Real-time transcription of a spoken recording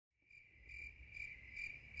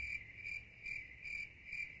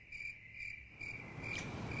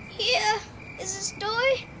is a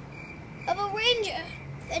story of a ranger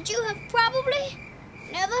that you have probably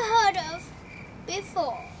never heard of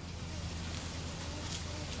before.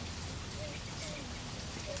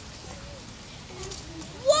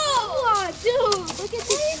 Whoa! Dude, look at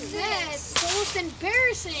this mess. It's almost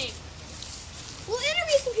embarrassing. We'll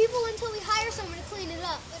interview some people until we hire someone to clean it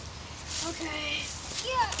up. Okay.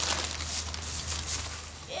 Yeah.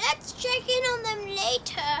 Let's check in on them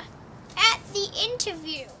later at the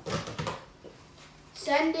interview.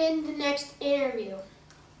 Send in the next interview.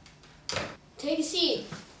 Take a seat.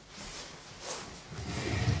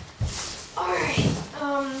 Alright,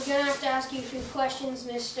 I'm gonna have to ask you a few questions,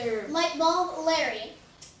 Mr. Lightbulb Larry.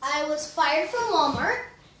 I was fired from Walmart.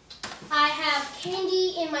 I have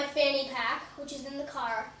candy in my fanny pack, which is in the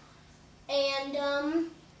car. And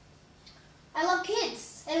I love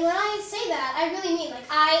kids. And when I say that, I really mean, like,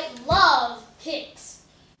 I love kids.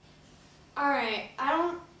 Alright, I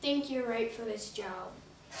don't think you're right for this job.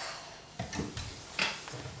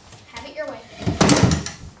 Have it your way.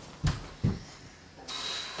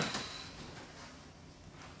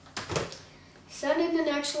 Send in the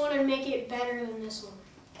next one and make it better than this one.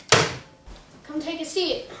 Come take a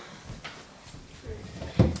seat.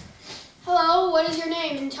 Hello, what is your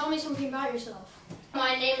name? And tell me something about yourself.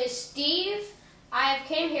 My name is Steve. I have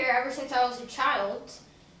came here ever since I was a child.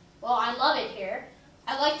 Well, I love it here.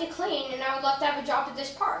 I like to clean, and I would love to have a job at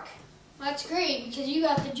this park. That's great, because you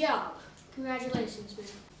got the job. Congratulations, man.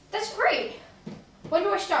 That's great. When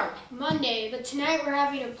do I start? Monday, but tonight we're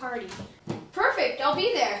having a party. Perfect, I'll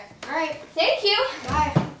be there. All right, Thank you.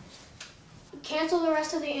 bye. Cancel the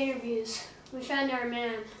rest of the interviews. We found our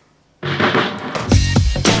man.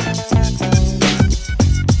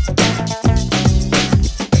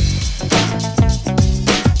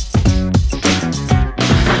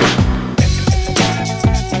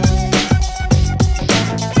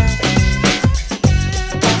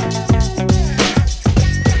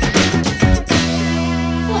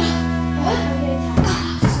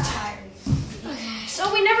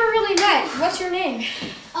 So we never really met. What's your name?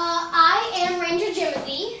 I am Ranger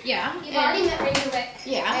Jimothy. Yeah. You've already met Ranger Rick.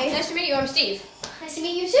 Yeah. Right? Nice to meet you. I'm Steve. Nice to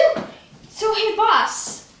meet you too. So, hey,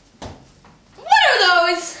 boss. What are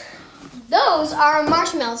those? Those are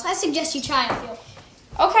marshmallows. I suggest you try a few.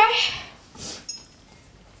 Okay.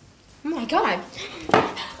 Oh my God.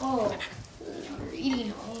 Oh, we're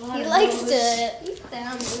eating a lot He of likes those. to eat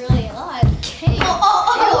them really a lot. Okay. Oh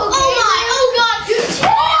my, oh God.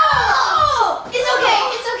 Oh!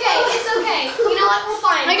 It's okay. You know what, we'll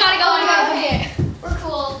find I gotta go. Okay. We're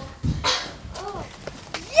cool.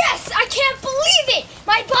 Yes, I can't believe it!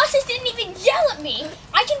 My bosses didn't even yell at me.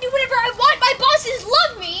 I can do whatever I want. My bosses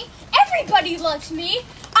love me. Everybody loves me.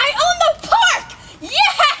 I own the park!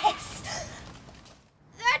 Yes!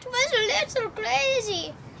 That was a little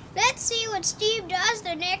crazy. Let's see what Steve does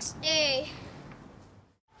the next day.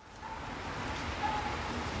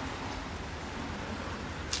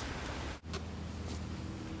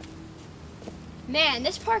 Man,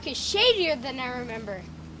 this park is shadier than I remember.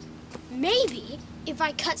 Maybe if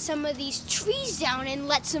I cut some of these trees down and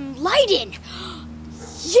let some light in.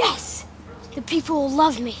 Yes! The people will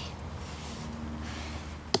love me.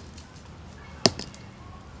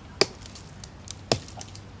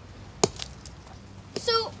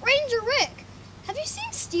 So, Ranger Rick, have you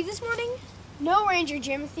seen Steve this morning? No, Ranger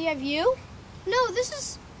Jimothy, have you? No, this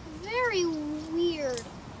is very weird.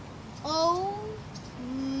 Oh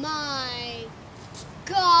my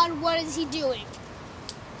God, what is he doing?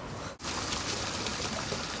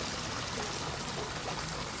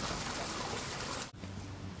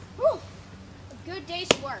 Whew. A good day's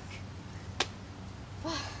work.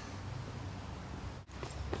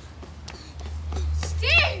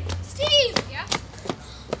 Steve! Yeah?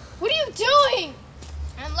 What are you doing?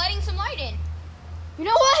 I'm letting some light in. You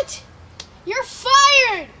know what? You're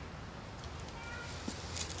fired!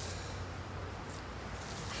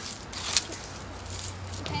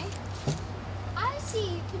 Okay. I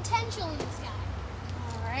see potential in this guy.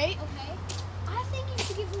 All right. Okay. I think you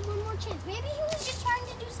should give him one more chance. Maybe he was just trying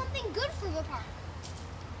to do something good for the park.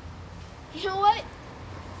 You know what?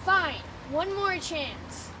 Fine. One more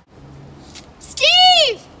chance.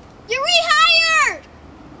 Steve! You're rehired!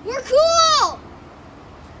 We're cool!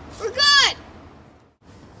 We're good!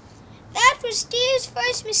 That was Steve's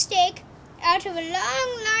first mistake out of a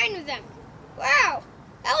long line of them. Wow,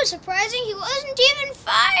 that was surprising. He wasn't even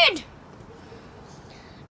fired.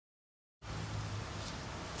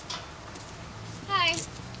 Hi.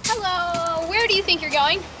 Hello. Where do you think you're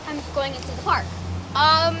going? I'm going into the park.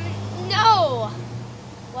 No.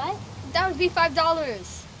 What? That would be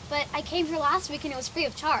 $5. But I came here last week and it was free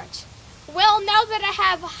of charge. Well, now that I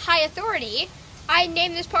have high authority, I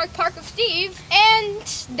name this park Park of Steve, and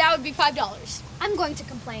that would be $5. I'm going to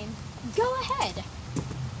complain. Go ahead.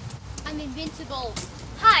 I'm invincible.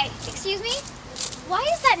 Hi, excuse me? Why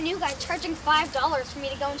is that new guy charging $5 for me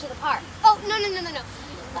to go into the park? Oh, no.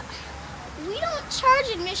 We don't charge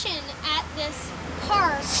admission at this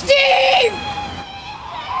park. Steve!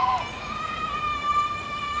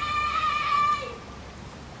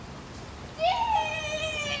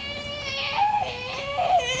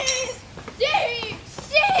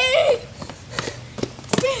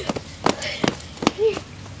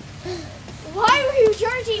 Why were you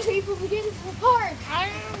charging people to get into the park?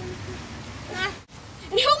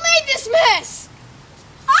 And who made this mess?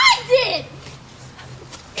 I did!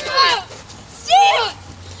 Steve!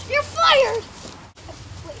 You're fired!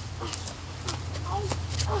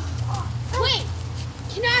 Wait,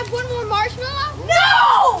 can I have one more marshmallow?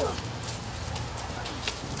 No!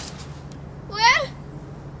 Well,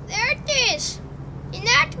 there it is. In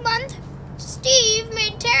that month, Steve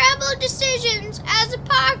made terrible decisions as a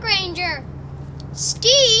park ranger.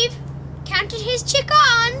 Steve counted his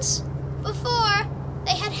chickens before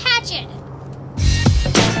they had hatched.